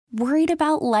Worried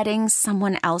about letting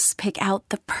someone else pick out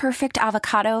the perfect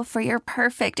avocado for your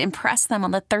perfect impress them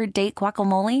on the third date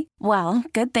guacamole? Well,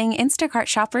 good thing Instacart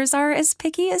shoppers are as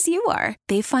picky as you are.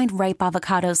 They find ripe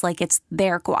avocados like it's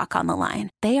their guac on the line.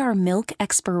 They are milk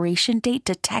expiration date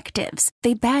detectives.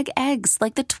 They bag eggs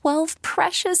like the 12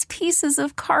 precious pieces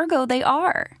of cargo they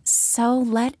are. So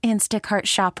let Instacart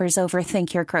shoppers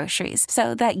overthink your groceries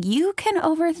so that you can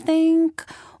overthink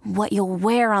what you'll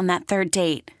wear on that third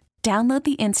date. Download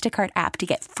the Instacart app to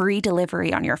get free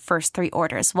delivery on your first 3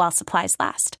 orders while supplies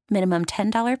last. Minimum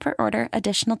 $10 per order.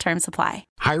 Additional terms apply.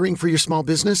 Hiring for your small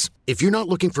business? If you're not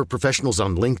looking for professionals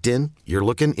on LinkedIn, you're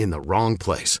looking in the wrong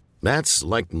place. That's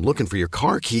like looking for your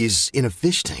car keys in a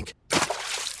fish tank.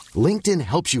 LinkedIn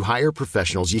helps you hire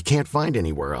professionals you can't find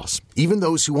anywhere else, even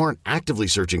those who aren't actively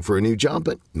searching for a new job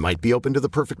but might be open to the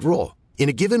perfect role. In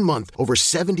a given month, over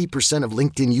 70% of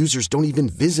LinkedIn users don't even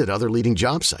visit other leading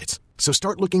job sites. So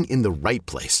start looking in the right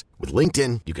place. With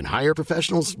LinkedIn, you can hire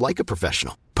professionals like a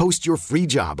professional. Post your free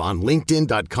job on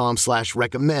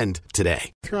linkedin.com/recommend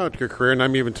today. Throughout your career, and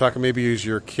I'm even talking maybe as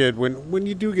your kid, when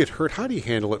you do get hurt, how do you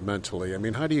handle it mentally? I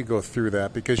mean, how do you go through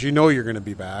that? Because you know you're going to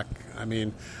be back. I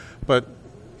mean, but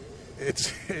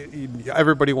it's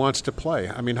everybody wants to play.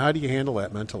 I mean, how do you handle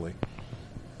that mentally?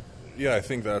 Yeah, I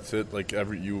think that's it. Like,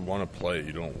 you want to play.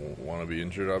 You don't want to be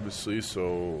injured, obviously.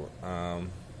 So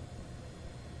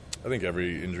I think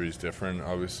every injury is different.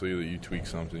 Obviously, that you tweak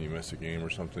something, you miss a game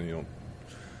or something, you don't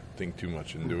think too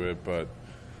much into it. But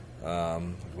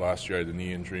last year I had a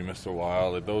knee injury, missed a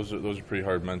while. Like, those are pretty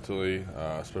hard mentally,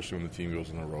 especially when the team goes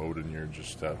on the road and you're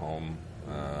just at home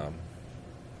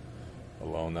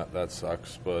alone. That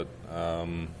sucks. But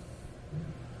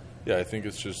yeah, I think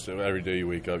it's just every day you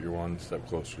wake up, you're one step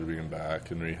closer to being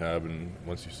back in rehab. And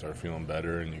once you start feeling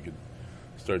better and you could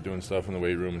start doing stuff in the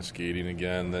weight room and skating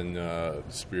again, then the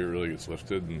spirit really gets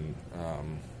lifted, and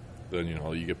then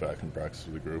you get back and practice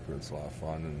with the group, and it's a lot of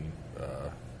fun. And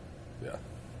yeah.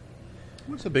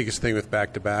 What's the biggest thing with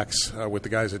back-to-backs with the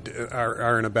guys that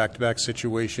are in a back-to-back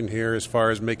situation here, as far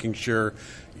as making sure,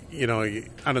 I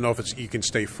don't know if it's you can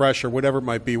stay fresh or whatever it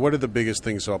might be. What are the biggest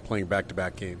things about playing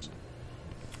back-to-back games?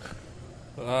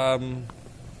 I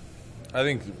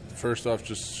think first off,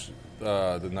 just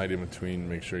the night in between,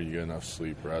 make sure you get enough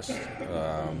sleep, rest.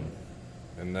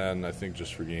 And then I think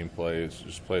just for gameplay, is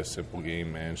just play a simple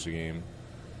game, manage the game.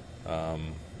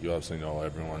 You obviously know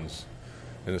everyone's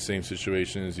in the same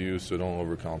situation as you, so don't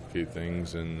overcomplicate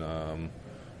things. And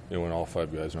when all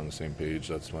 5 guys are on the same page,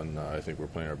 that's when I think we're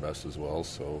playing our best as well.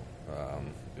 So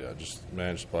yeah, just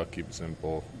manage the puck, keep it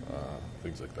simple,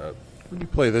 things like that. When you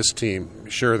play this team,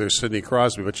 sure, there's Sidney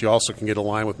Crosby, but you also can get a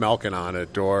line with Malkin on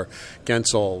it, or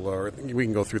Gensel, or we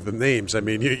can go through the names. I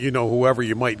mean, you know, whoever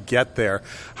you might get there.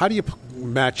 How do you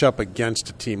match up against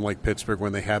a team like Pittsburgh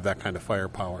when they have that kind of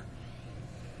firepower?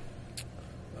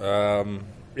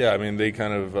 Yeah, I mean, they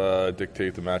kind of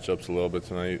dictate the matchups a little bit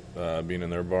tonight, being in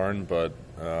their barn, but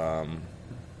I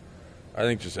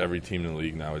think just every team in the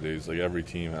league nowadays, like every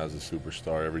team has a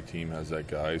superstar, every team has that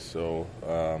guy, so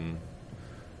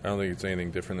I don't think it's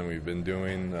anything different than we've been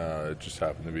doing. It just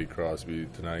happened to be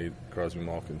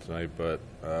Crosby-Malkin tonight, but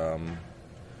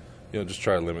just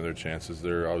try to limit their chances.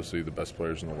 They're obviously the best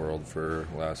players in the world for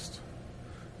the last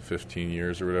 15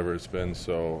 years or whatever it's been,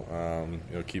 so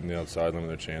keeping the outside, limit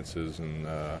their chances, and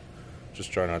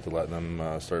just try not to let them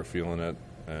start feeling it,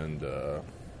 and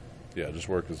just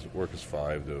work as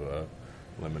five to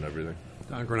limit everything.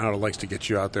 Don Granato likes to get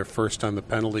you out there first on the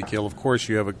penalty kill. Of course,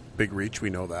 you have a big reach,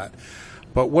 we know that.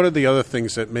 But what are the other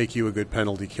things that make you a good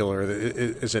penalty killer?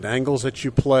 Is it angles that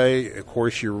you play? Of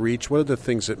course, your reach. What are the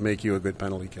things that make you a good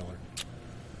penalty killer?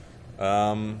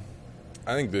 I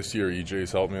think this year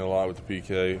EJ's helped me a lot with the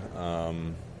PK.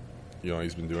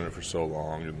 He's been doing it for so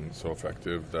long and so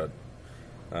effective that,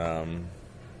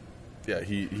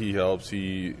 he helps.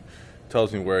 He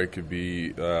tells me where it could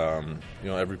be.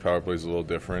 Every power play is a little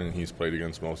different. He's played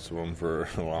against most of them for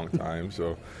a long time,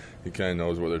 so he kind of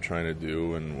knows what they're trying to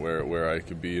do and where I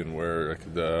could be and where I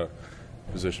could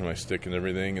position my stick and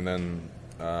everything. And then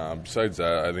besides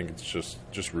that, I think it's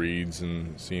just reads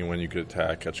and seeing when you could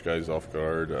attack, catch guys off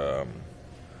guard.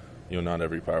 Not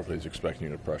every power play is expecting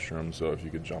you to pressure them, so if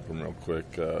you could jump them real quick,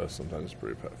 sometimes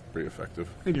it's pretty effective.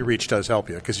 And your reach does help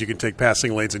you because you can take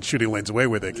passing lanes and shooting lanes away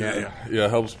with it, can't you? Yeah, it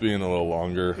helps being a little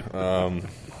longer.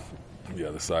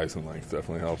 The size and length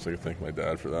definitely helps. I can thank my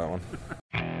dad for that one.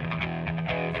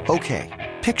 Okay,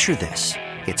 picture this.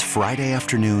 It's Friday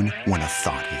afternoon when a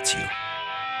thought hits you.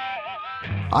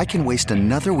 I can waste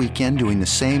another weekend doing the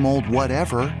same old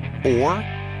whatever, or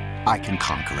I can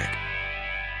conquer it.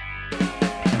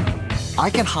 I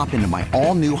can hop into my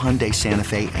all-new Hyundai Santa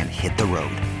Fe and hit the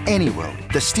road. Any road.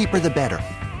 The steeper, the better.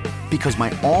 Because my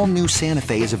all-new Santa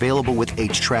Fe is available with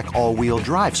H-Track all-wheel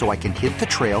drive, so I can hit the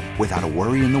trail without a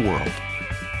worry in the world.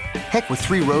 Heck, with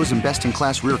 3 rows and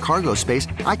best-in-class rear cargo space,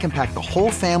 I can pack the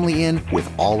whole family in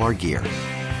with all our gear.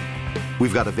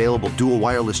 We've got available dual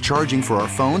wireless charging for our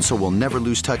phones, so we'll never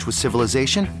lose touch with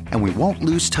civilization, and we won't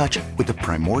lose touch with the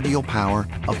primordial power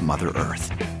of Mother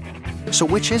Earth. So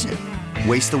which is it?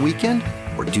 Waste the weekend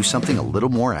or do something a little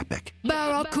more epic?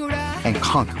 And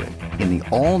conquer it in the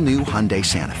all-new Hyundai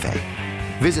Santa Fe.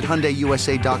 Visit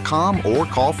HyundaiUSA.com or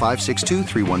call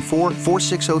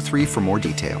 562-314-4603 for more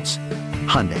details.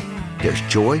 Hyundai, there's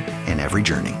joy in every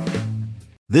journey.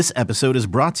 This episode is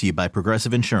brought to you by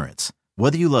Progressive Insurance.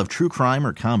 Whether you love true crime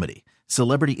or comedy,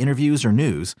 celebrity interviews or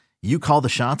news, you call the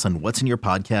shots on what's in your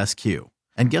podcast queue.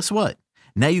 And guess what?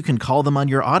 Now you can call them on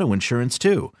your auto insurance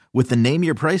too with the Name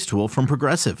Your Price tool from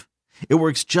Progressive. It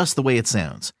works just the way it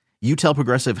sounds. You tell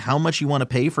Progressive how much you want to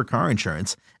pay for car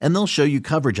insurance, and they'll show you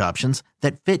coverage options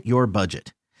that fit your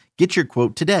budget. Get your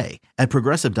quote today at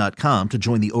Progressive.com to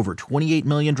join the over 28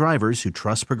 million drivers who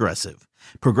trust Progressive.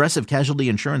 Progressive Casualty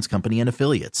Insurance Company and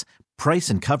Affiliates. Price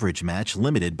and coverage match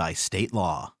limited by state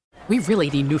law. We really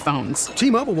need new phones.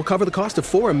 T-Mobile will cover the cost of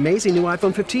 4 amazing new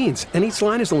iPhone 15s, and each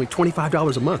line is only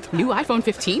 $25 a month. New iPhone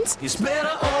 15s? It's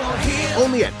better over here.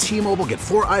 Only at T-Mobile, get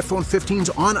 4 iPhone 15s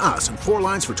on us and 4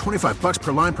 lines for $25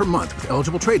 per line per month with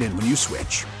eligible trade-in when you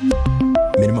switch.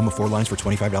 Minimum of 4 lines for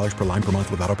 $25 per line per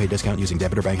month with autopay discount using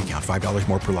debit or bank account. $5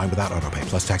 more per line without autopay,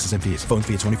 plus taxes and fees. Phone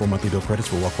fee at 24 monthly bill credits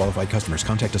for well-qualified customers.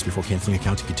 Contact us before canceling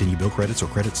account to continue bill credits or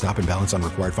credit stop and balance on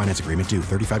required finance agreement due.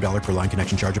 $35 per line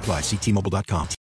connection charge applies. See T-Mobile.com.